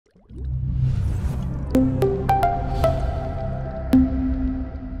Hello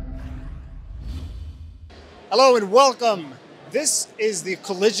and welcome. This is the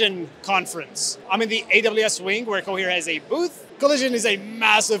Collision Conference. I'm in the AWS wing where Cohere has a booth. Collision is a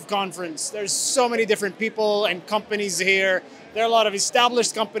massive conference. There's so many different people and companies here. There are a lot of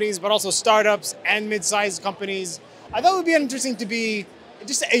established companies, but also startups and mid-sized companies. I thought it would be interesting to be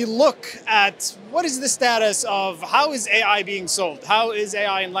just a look at what is the status of how is AI being sold? How is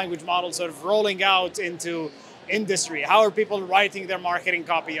AI and language models sort of rolling out into industry? How are people writing their marketing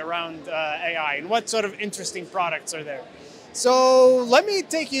copy around AI? And what sort of interesting products are there? So let me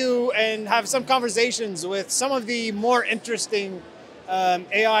take you and have some conversations with some of the more interesting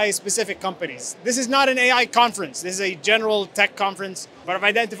AI-specific companies. This is not an AI conference. This is a general tech conference, but I've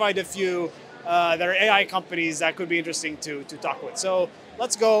identified a few that are AI companies that could be interesting to talk with. So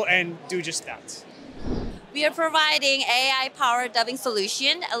let's go and do just that. We are providing AI-powered dubbing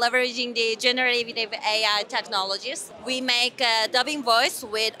solution, leveraging the generative AI technologies. We make a dubbing voice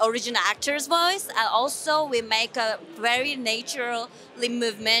with original actor's voice, and also we make a very natural lip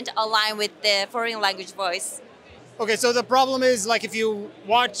movement aligned with the foreign language voice. Okay, so the problem is, like, if you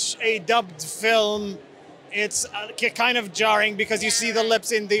watch a dubbed film, it's kind of jarring because you see the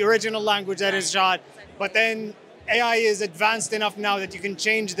lips in the original language that is shot, but then AI is advanced enough now that you can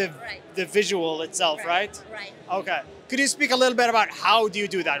change the visual itself, right? Right. Okay. Could you speak a little bit about how do you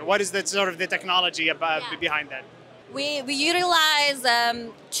do that? What is the sort of the technology behind that? We utilize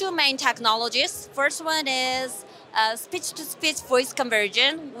two main technologies. First one is speech-to-speech voice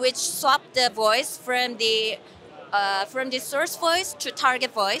conversion, which swap the voice from the source voice to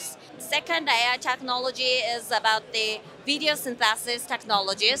target voice. Second AI technology is about the video synthesis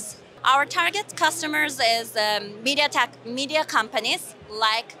technologies. Our target customers is media companies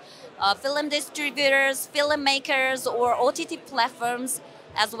like film distributors, filmmakers, or OTT platforms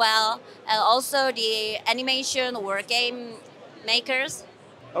as well, and also the animation or game makers.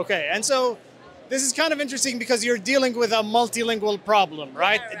 Okay, and so this is kind of interesting because you're dealing with a multilingual problem,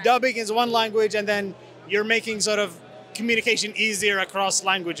 right? Yeah, right. Dubbing is one language, and then you're making sort of communication easier across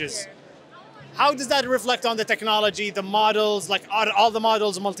languages. Sure. How does that reflect on the technology, the models, like are all the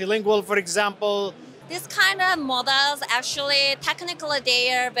models multilingual, for example? This kind of models, actually, technically,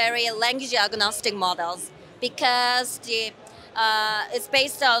 they are very language agnostic models because it's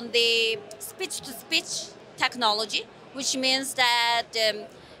based on the speech-to-speech technology, which means that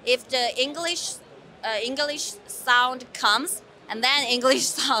if the English sound comes and then English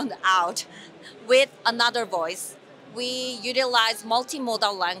sound out with another voice, we utilize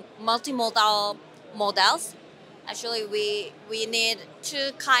multimodal models. Actually, we need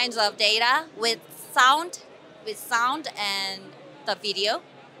two kinds of data with sound and the video.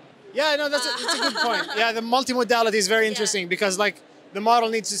 Yeah, no, that's a good point. Yeah, the multimodality is very interesting because, like, the model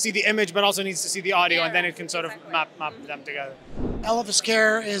needs to see the image but also needs to see the audio, and then it can sort of map them together. Elephas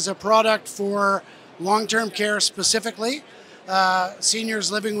Care is a product for long-term care specifically,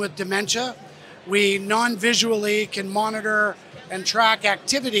 seniors living with dementia. We non-visually can monitor and track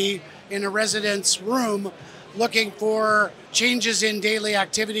activity in a resident's room, looking for changes in daily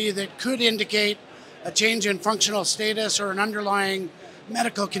activity that could indicate a change in functional status or an underlying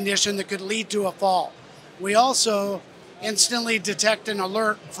medical condition that could lead to a fall. We also instantly detect and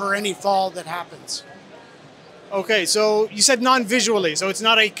alert for any fall that happens. Okay, so you said non-visually, so it's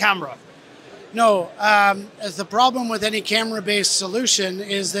not a camera. No, as the problem with any camera-based solution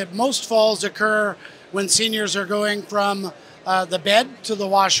is that most falls occur when seniors are going from the bed to the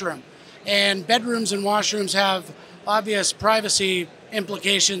washroom. And bedrooms and washrooms have obvious privacy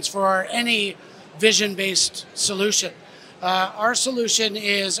implications for any vision-based solution. Our solution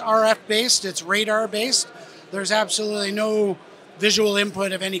is RF-based, it's radar-based. There's absolutely no visual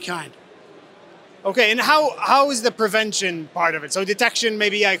input of any kind. Okay, and how is the prevention part of it? So detection,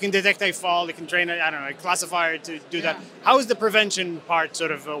 maybe I can detect a fall, I can train a classifier to do that. How is the prevention part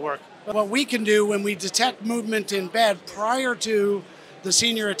sort of work? What we can do when we detect movement in bed prior to the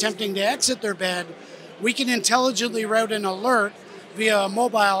senior attempting to exit their bed, we can intelligently route an alert via a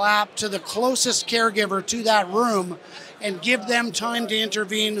mobile app to the closest caregiver to that room and give them time to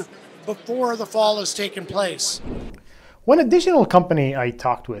intervene before the fall has taken place. One additional company I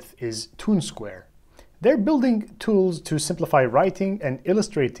talked with is ToonSquare. They're building tools to simplify writing and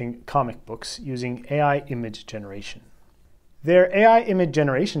illustrating comic books using AI image generation. Their AI image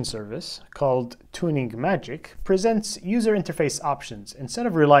generation service, called Tuning Magic, presents user interface options instead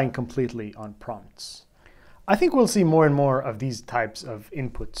of relying completely on prompts. I think we'll see more and more of these types of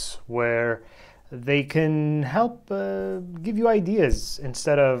inputs where they can help give you ideas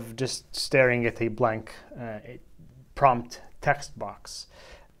instead of just staring at a blank prompt text box.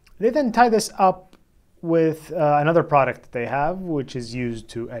 They then tie this up with another product that they have, which is used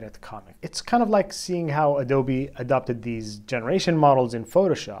to edit comics. It's kind of like seeing how Adobe adopted these generation models in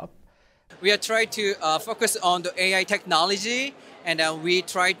Photoshop. We are trying to focus on the AI technology, and we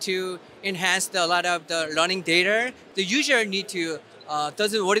try to enhance a lot of the learning data. The user need to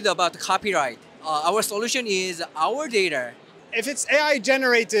doesn't worry about the copyright. Our solution is our data. If it's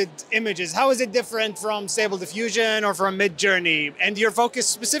AI-generated images, how is it different from Stable Diffusion or from Midjourney? And you're focused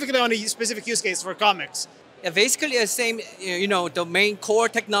specifically on a specific use case for comics. Yeah, basically the same, the main core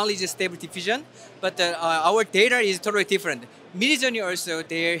technology is Stable Diffusion, but our data is totally different. Midjourney also,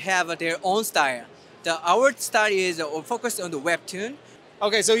 they have their own style. Our style is focused on the webtoon.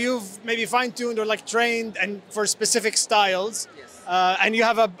 Okay, so you've maybe fine-tuned or like trained and for specific styles. Yes. And you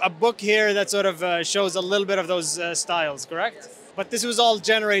have a book here that sort of shows a little bit of those styles, correct? Yes. But this was all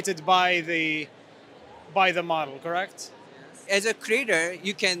generated by the model, correct? As a creator,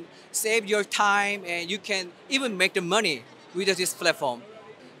 you can save your time and you can even make the money with this platform.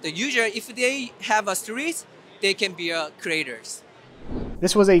 The user, if they have a series, they can be creators.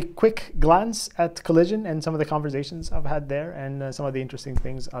 This was a quick glance at Collision and some of the conversations I've had there and some of the interesting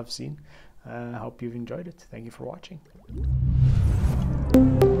things I've seen. I hope you've enjoyed it. Thank you for watching.